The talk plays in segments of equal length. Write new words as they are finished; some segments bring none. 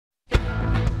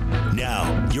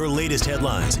Now, your latest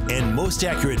headlines and most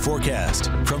accurate forecast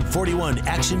from 41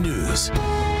 Action News.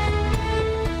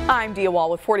 I'm Dia Wall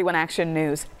with 41 Action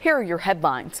News. Here are your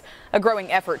headlines. A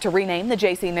growing effort to rename the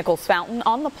J.C. Nichols Fountain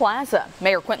on the plaza.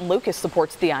 Mayor Quentin Lucas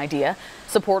supports the idea.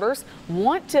 Supporters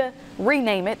want to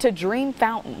rename it to Dream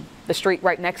Fountain. The street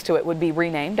right next to it would be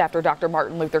renamed after Dr.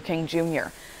 Martin Luther King Jr.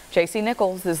 J.C.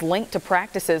 Nichols is linked to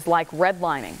practices like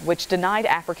redlining, which denied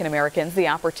African Americans the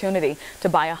opportunity to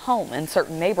buy a home in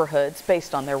certain neighborhoods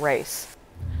based on their race.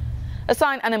 A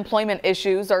sign unemployment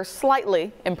issues are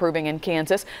slightly improving in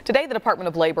Kansas. Today, the Department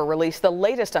of Labor released the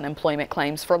latest unemployment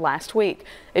claims for last week.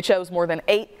 It shows more than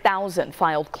 8,000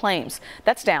 filed claims.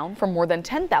 That's down from more than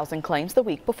 10,000 claims the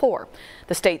week before.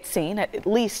 The state's seen at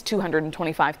least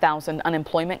 225,000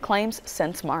 unemployment claims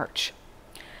since March.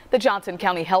 The Johnson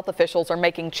County health officials are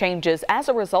making changes as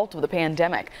a result of the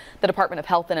pandemic. The Department of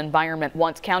Health and Environment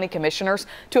wants county commissioners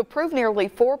to approve nearly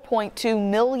 $4.2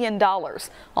 million,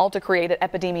 all to create an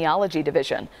epidemiology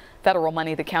division. Federal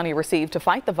money the county received to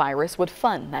fight the virus would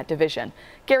fund that division.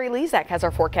 Gary Lezak has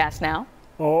our forecast now.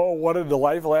 Oh, what a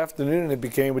delightful afternoon it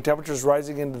became with temperatures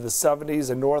rising into the 70s,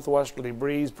 a northwesterly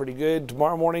breeze, pretty good.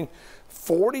 Tomorrow morning,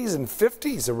 40s and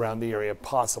 50s around the area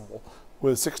possible,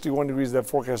 with 61 degrees that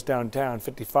forecast downtown,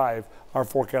 55 our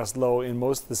forecast low in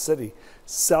most of the city.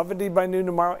 70 by noon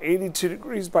tomorrow, 82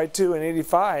 degrees by 2, and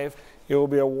 85. It will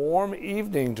be a warm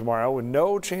evening tomorrow with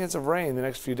no chance of rain the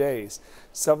next few days.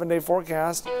 7-day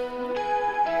forecast,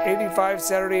 85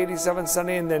 Saturday, 87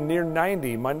 Sunday, and then near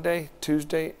 90 Monday,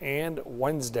 Tuesday, and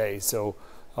Wednesday. So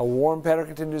a warm pattern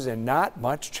continues and not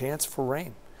much chance for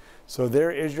rain. So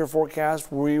there is your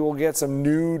forecast. We will get some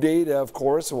new data, of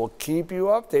course, so we'll keep you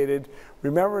updated.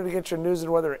 Remember to get your news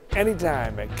and weather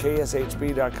anytime at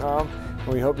kshb.com, and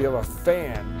we hope you have a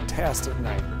fantastic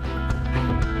night.